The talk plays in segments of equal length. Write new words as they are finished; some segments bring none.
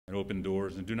open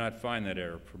doors and do not find that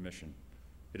air of permission.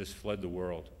 It has fled the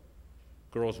world.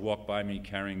 Girls walk by me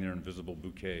carrying their invisible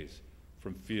bouquets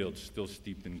from fields still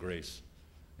steeped in grace,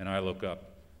 and I look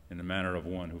up in the manner of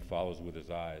one who follows with his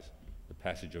eyes the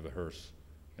passage of a hearse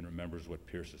and remembers what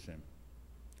pierces him.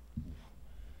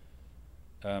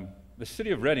 The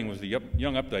city of Reading was the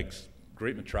young Updike's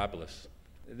great metropolis.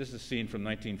 This is a scene from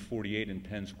 1948 in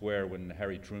Penn Square when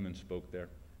Harry Truman spoke there.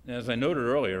 And as I noted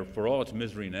earlier, for all its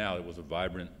misery now, it was a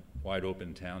vibrant,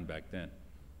 wide-open town back then.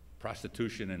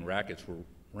 Prostitution and rackets were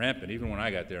rampant, even when I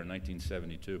got there in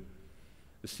 1972.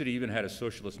 The city even had a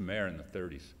socialist mayor in the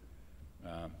 30s.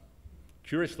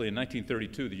 Curiously, in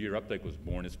 1932, the year Updike was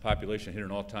born, its population hit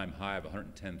an all-time high of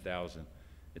 110,000.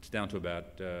 It's down to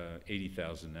about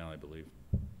 80,000 now, I believe.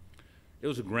 It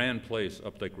was a grand place,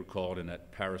 Updike recalled in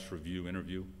that Paris Review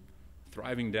interview.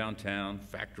 Thriving downtown,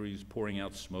 factories pouring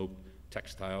out smoke,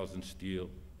 textiles and steel,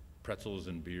 pretzels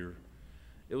and beer.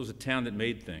 It was a town that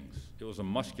made things. It was a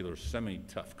muscular,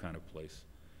 semi-tough kind of place.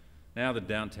 Now the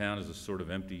downtown is a sort of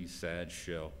empty, sad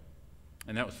shell.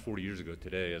 And that was 40 years ago.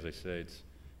 Today, as I say, it's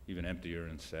even emptier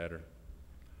and sadder.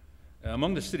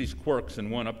 Among the city's quirks, and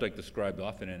one Updike described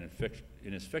often in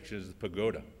his fiction, is the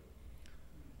pagoda.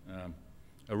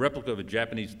 A replica of a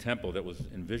Japanese temple that was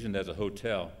envisioned as a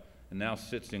hotel and now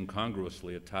sits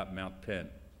incongruously atop Mount Penn.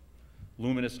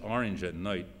 Luminous orange at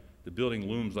night, the building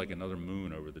looms like another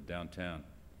moon over the downtown.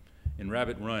 In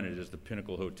Rabbit Run, it is the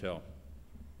Pinnacle Hotel.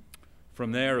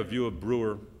 From there, a view of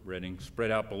Brewer, Reading,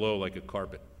 spread out below like a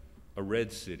carpet. A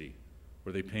red city,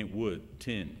 where they paint wood,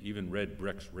 tin, even red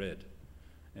bricks red.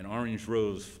 An orange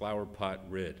rose flower pot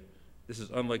red. This is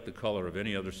unlike the color of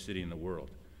any other city in the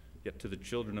world. Yet to the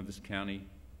children of this county,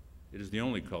 it is the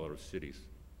only color of cities,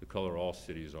 the color all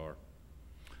cities are.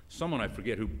 Someone, I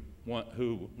forget who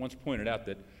once pointed out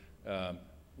that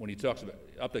when he talks about,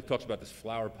 Updike talks about this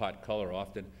flower pot color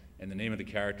often, and the name of the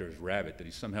character is Rabbit, that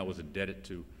he somehow was indebted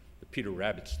to the Peter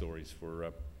Rabbit stories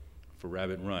for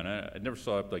Rabbit Run. I never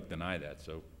saw Updike deny that,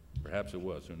 so perhaps it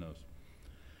was, who knows.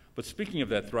 But speaking of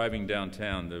that thriving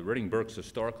downtown, the Reading Berks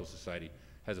Historical Society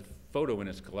has a photo in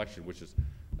its collection which is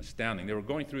astounding. They were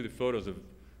going through the photos of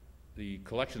the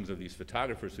collections of these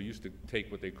photographers who used to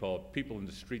take what they called people in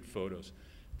the street photos.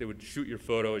 They would shoot your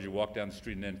photo as you walk down the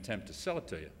street and then attempt to sell it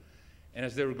to you. And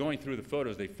as they were going through the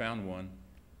photos, they found one,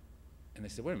 and they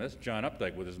said, wait a minute, that's John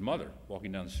Updike with his mother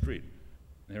walking down the street.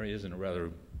 And there he is in a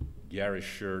rather garish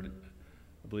shirt.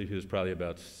 I believe he was probably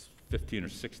about 15 or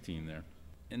 16 there.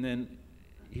 And then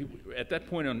at that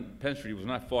point on Penn Street, he was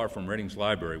not far from Reading's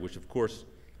library, which of course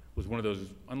was one of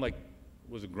those,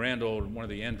 was a grand old, one of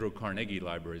the Andrew Carnegie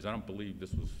libraries. I don't believe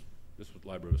this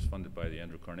library was funded by the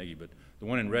Andrew Carnegie, but the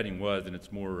one in Reading was, and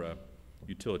it's more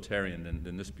utilitarian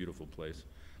than this beautiful place.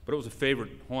 But it was a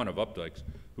favorite haunt of Updike's,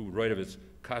 who would write of its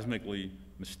cosmically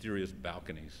mysterious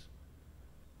balconies.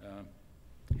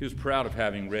 He was proud of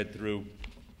having read through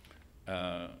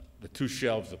the 2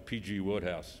 shelves of P.G.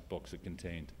 Wodehouse books it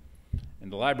contained. In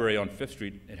the library on 5th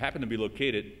Street, it happened to be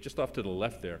located just off to the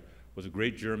left there, was a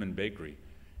great German bakery.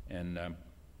 And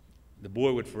the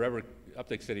boy would forever,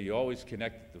 Updike said he always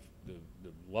connected the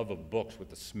love of books with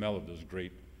the smell of those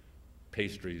great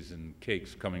pastries and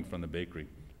cakes coming from the bakery.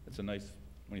 That's a nice,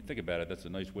 when you think about it, that's a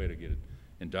nice way to get it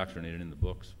indoctrinated in the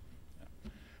books.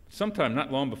 Yeah. Sometime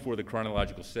not long before the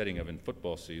chronological setting of in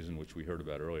football season, which we heard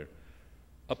about earlier,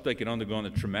 Updike had undergone the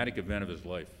traumatic event of his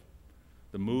life,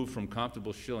 the move from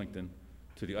comfortable Shillington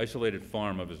to the isolated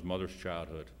farm of his mother's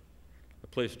childhood, a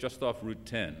place just off Route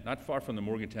 10, not far from the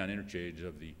Morgantown interchange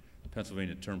of the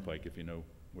Pennsylvania Turnpike, if you know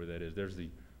where that is. There's the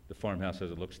farmhouse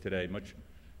as it looks today.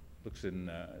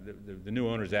 The new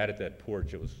owners added that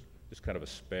porch. It was just kind of a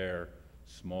spare,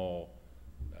 small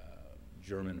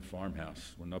German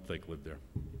farmhouse when Updike lived there.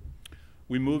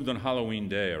 We moved on Halloween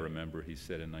Day, I remember, he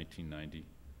said in 1990.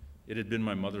 It had been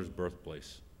my mother's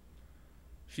birthplace.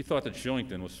 She thought that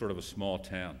Shillington was sort of a small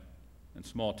town, and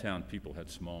small town people had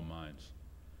small minds.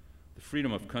 The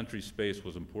freedom of country space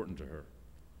was important to her.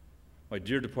 My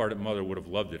dear departed mother would have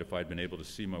loved it if I'd been able to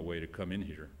see my way to come in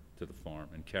here to the farm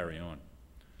and carry on.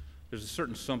 There's a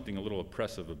certain something a little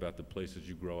oppressive about the places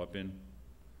you grow up in.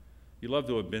 You love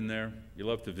to have been there, you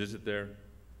love to visit there,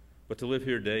 but to live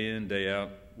here day in, day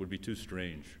out would be too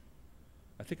strange.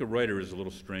 I think a writer is a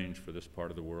little strange for this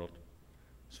part of the world.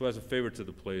 So as a favor to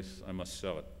the place, I must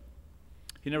sell it.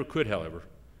 He never could, however.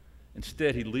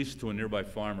 Instead, he leased to a nearby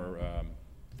farmer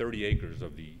 30 acres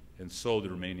and sold the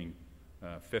remaining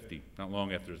 50, not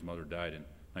long after his mother died in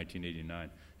 1989.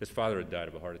 His father had died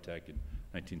of a heart attack in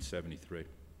 1973.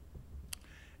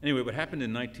 Anyway, what happened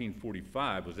in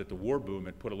 1945 was that the war boom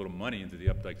had put a little money into the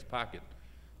Updike's pocket.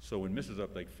 So when Mrs.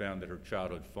 Updike found that her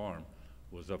childhood farm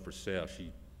was up for sale,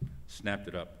 she snapped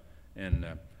it up. And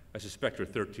I suspect her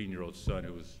 13-year-old son,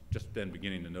 who was just then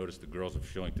beginning to notice the girls of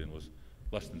Shillington, was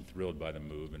less than thrilled by the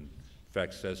move, and in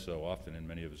fact says so often in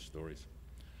many of his stories.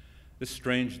 This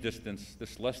strange distance,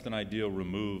 this less than ideal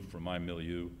remove from my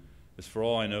milieu, is for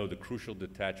all I know the crucial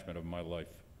detachment of my life,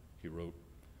 he wrote.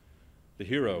 The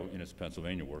hero, in his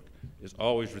Pennsylvania work, is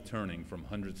always returning from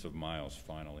hundreds of miles,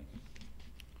 finally.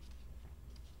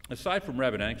 Aside from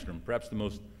Rabbit Angstrom, perhaps the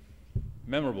most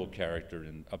memorable character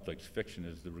in Updike's fiction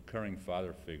is the recurring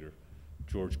father figure,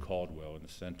 George Caldwell in The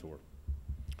Centaur.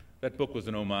 That book was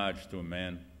an homage to a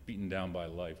man beaten down by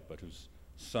life, but whose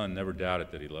son never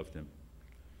doubted that he loved him.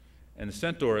 And The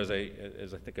Centaur, as I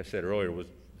think I said earlier, was,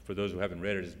 for those who haven't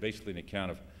read it, is basically an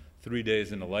account of 3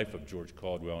 days in the life of George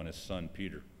Caldwell and his son,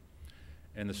 Peter.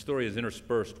 And the story is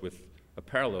interspersed with a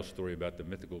parallel story about the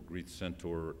mythical Greek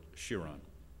centaur Chiron.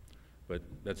 But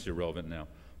that's irrelevant now.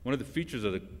 One of the features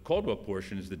of the Caldwell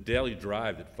portion is the daily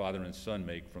drive that father and son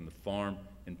make from the farm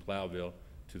in Plowville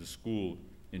to the school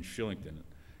in Shillington.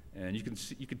 And you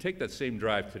can take that same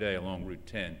drive today along Route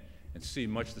 10 and see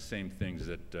much the same things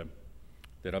that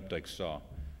Updike saw.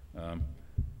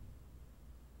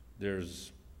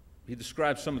 He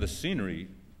describes some of the scenery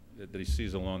that he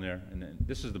sees along there, and then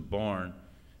this is the barn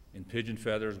in Pigeon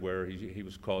Feathers where he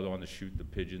was called on to shoot the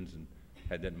pigeons and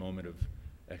had that moment of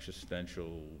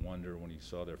existential wonder when he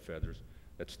saw their feathers.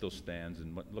 That still stands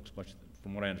and looks much,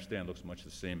 from what I understand, looks much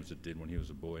the same as it did when he was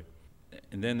a boy.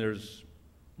 And then there's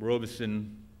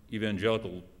Robeson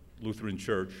Evangelical Lutheran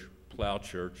Church, Plow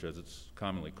Church as it's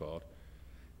commonly called.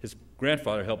 His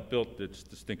grandfather helped build its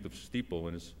distinctive steeple,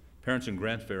 and his parents and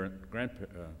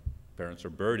grandparents are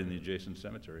buried in the adjacent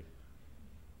cemetery.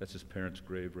 That's his parents'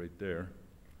 grave right there.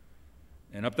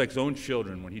 And Updike's own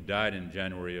children, when he died in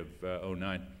January of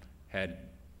 '09, had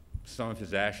some of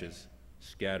his ashes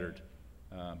scattered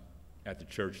at the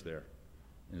church there.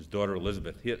 And his daughter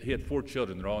Elizabeth, he had 4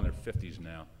 children, they're all in their 50s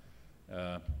now.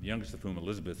 The youngest of whom,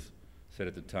 Elizabeth, said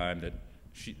at the time that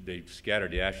they scattered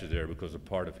the ashes there because a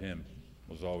part of him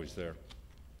was always there.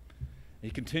 He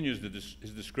continues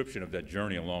his description of that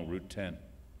journey along Route 10.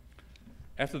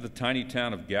 After the tiny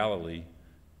town of Galilee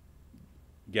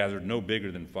gathered no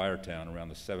bigger than Firetown around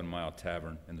the 7 Mile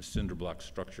Tavern and the cinder block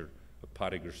structure of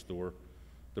Pottiger's store,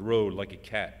 the road, like a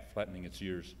cat flattening its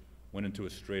ears, went into a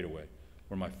straightaway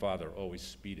where my father always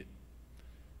speeded.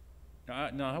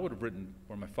 Now, I would have written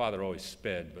where my father always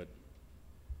sped, but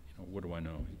what do I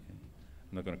know?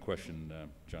 I'm not going to question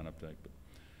John Updike. But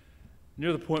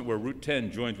near the point where Route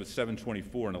 10 joins with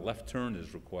 724 and a left turn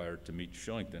is required to meet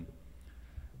Shillington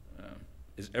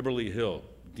is Eberly Hill,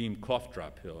 deemed Cough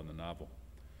Drop Hill in the novel.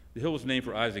 The hill was named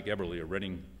for Isaac Eberly, a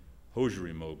Reading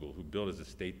hosiery mogul who built his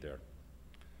estate there.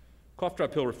 Cough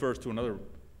Drop Hill refers to another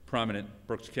prominent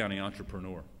Berks County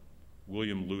entrepreneur,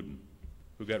 William Loudon,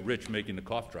 who got rich making the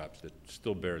cough drops that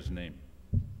still bear his name.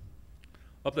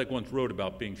 Updike once wrote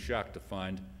about being shocked to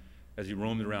find, as he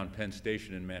roamed around Penn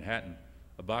Station in Manhattan,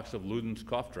 a box of Loudon's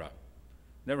cough drop,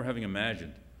 never having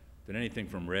imagined that anything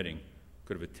from Reading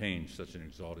could have attained such an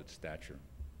exalted stature.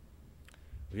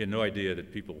 He had no idea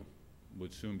that people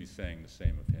would soon be saying the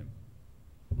same of him.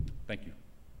 Thank you.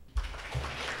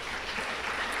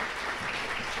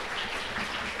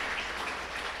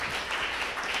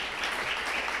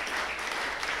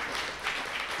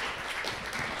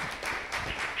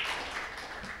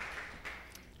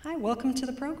 Hi, welcome to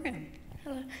the program.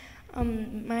 Hello.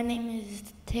 My name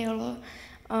is Taylor.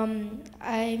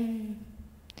 I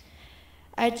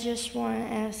just want to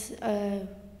ask,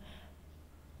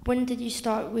 when did you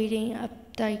start reading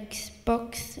Updike's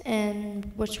books,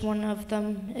 and which one of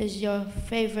them is your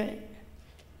favorite?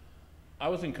 I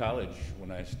was in college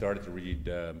when I started to read,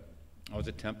 I was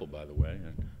at Temple, by the way,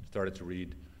 and started to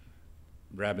read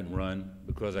Rabbit Run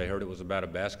because I heard it was about a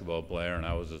basketball player and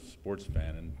I was a sports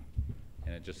fan,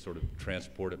 and it just sort of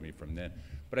transported me from then.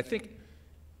 But I think,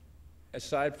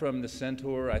 aside from The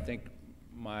Centaur, I think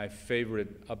my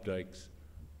favorite Updike's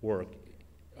work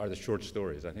are the short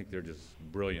stories. I think they're just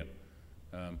brilliant.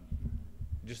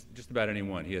 Just about any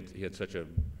one. He had such a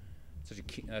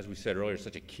keen, as we said earlier,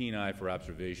 such a keen eye for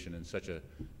observation and such a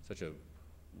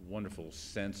wonderful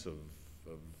sense of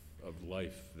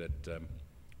life that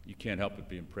you can't help but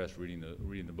be impressed reading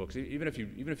the books. Even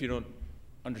if you don't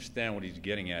understand what he's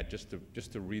getting at, just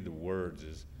to read the words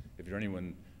is, if you're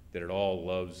anyone that at all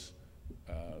loves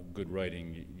good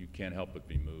writing, you can't help but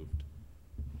be moved.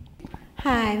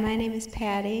 Hi, my name is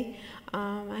Patty.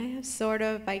 I have sort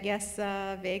of, I guess,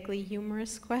 a vaguely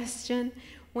humorous question.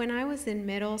 When I was in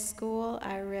middle school,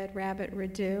 I read Rabbit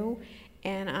Redo,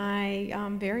 and I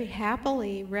very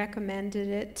happily recommended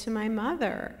it to my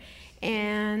mother.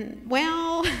 And,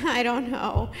 well, I don't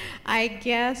know. I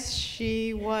guess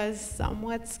she was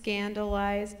somewhat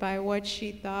scandalized by what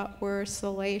she thought were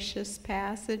salacious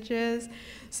passages.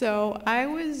 So I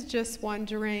was just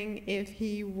wondering if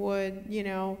he would, you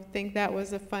know, think that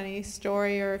was a funny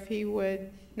story, or if he would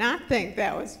not think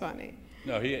that was funny.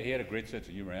 No, he had a great sense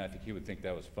of humor, and I think he would think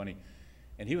that was funny.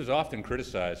 And he was often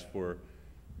criticized for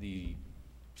the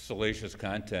salacious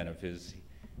content of his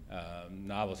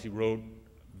novels. He wrote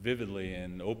vividly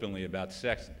and openly about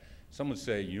sex. Some would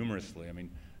say humorously. I mean,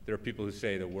 there are people who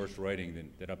say the worst writing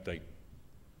that Updike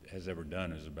has ever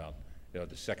done is about, you know,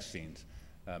 the sex scenes.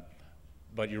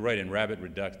 But you're right, in Rabbit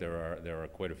Redux there are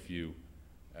quite a few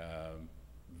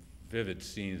vivid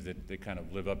scenes that kind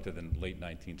of live up to the late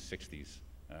 1960s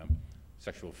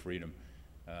sexual freedom.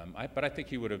 But I think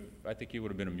he would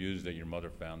have been amused that your mother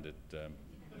found it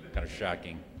kind of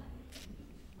shocking,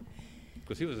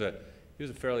 because he was a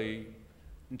fairly,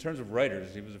 in terms of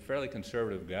writers, he was a fairly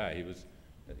conservative guy. He was,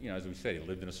 you know, as we said, he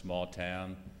lived in a small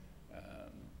town.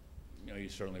 You know, he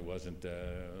certainly wasn't,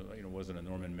 you know, wasn't a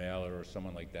Norman Mailer or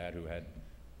someone like that who had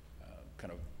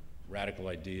kind of radical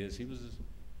ideas.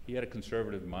 He had a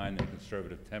conservative mind and a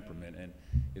conservative temperament, and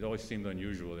it always seemed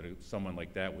unusual that someone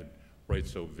like that would write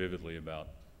so vividly about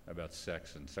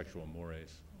sex and sexual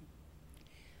mores.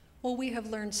 Well, we have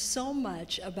learned so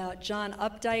much about John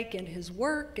Updike and his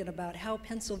work, and about how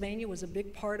Pennsylvania was a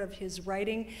big part of his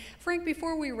writing. Frank,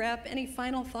 before we wrap, any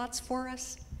final thoughts for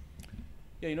us?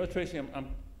 Yeah, you know, Tracy,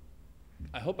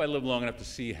 I hope I live long enough to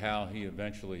see how he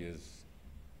eventually is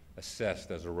assessed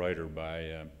as a writer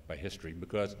by history,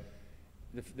 because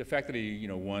the fact that he, you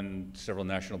know, won several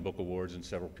National Book Awards and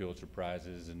several Pulitzer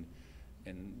Prizes, and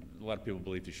a lot of people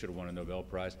believe he should have won a Nobel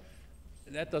Prize,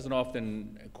 that doesn't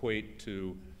often equate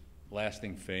to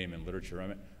lasting fame in literature. I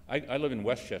mean, I live in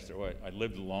Westchester. Well, I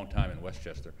lived a long time in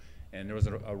Westchester, and there was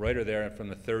a writer there from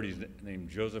the 30s named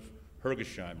Joseph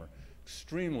Hergesheimer,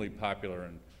 extremely popular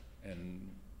and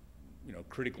you know,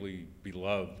 critically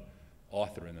beloved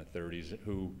author in the 30s,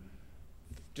 who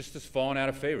just has fallen out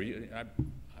of favor.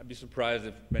 I'd be surprised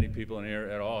if many people in here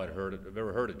at all have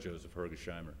ever heard of Joseph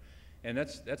Hergesheimer. And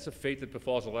that's a fate that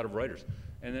befalls a lot of writers.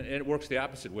 And it works the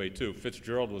opposite way, too.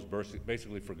 Fitzgerald was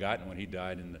basically forgotten when he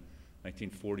died in the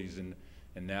 1940s, and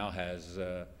now has,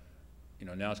 you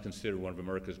know, now is considered one of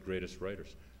America's greatest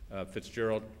writers.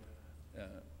 Fitzgerald,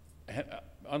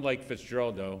 unlike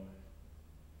Fitzgerald, though,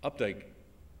 Updike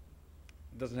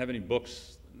doesn't have any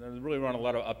books. There really aren't a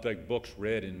lot of Updike books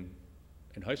read in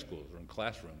high schools or in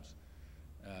classrooms.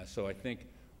 So I think,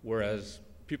 whereas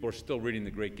people are still reading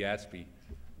The Great Gatsby,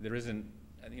 there isn't,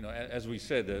 you know, as we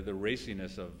said, the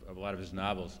raciness of a lot of his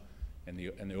novels and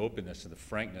the openness and the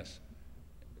frankness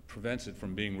prevents it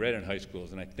from being read in high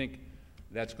schools. And I think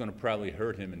that's going to probably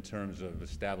hurt him in terms of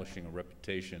establishing a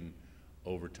reputation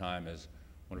over time as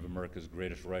one of America's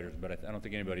greatest writers. But I don't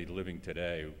think anybody living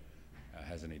today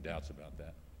has any doubts about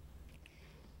that.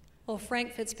 Well,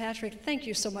 Frank Fitzpatrick, thank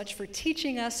you so much for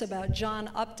teaching us about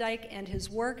John Updike and his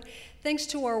work. Thanks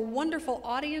to our wonderful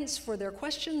audience for their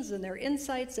questions and their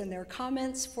insights and their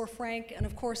comments for Frank. And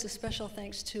of course, a special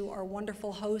thanks to our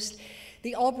wonderful host,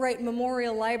 the Albright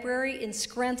Memorial Library in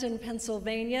Scranton,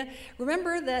 Pennsylvania.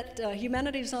 Remember that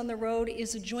Humanities on the Road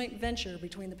is a joint venture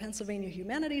between the Pennsylvania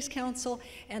Humanities Council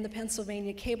and the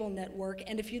Pennsylvania Cable Network.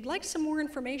 And if you'd like some more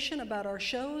information about our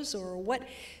shows or what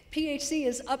PHC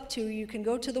is up to, you can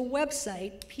go to the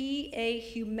website,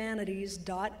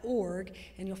 pahumanities.org,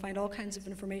 and you'll find all kinds of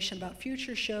information about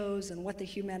future shows and what the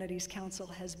Humanities Council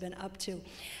has been up to.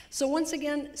 So once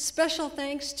again, special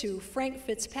thanks to Frank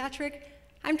Fitzpatrick.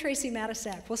 I'm Tracy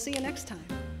Matisak. We'll see you next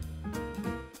time.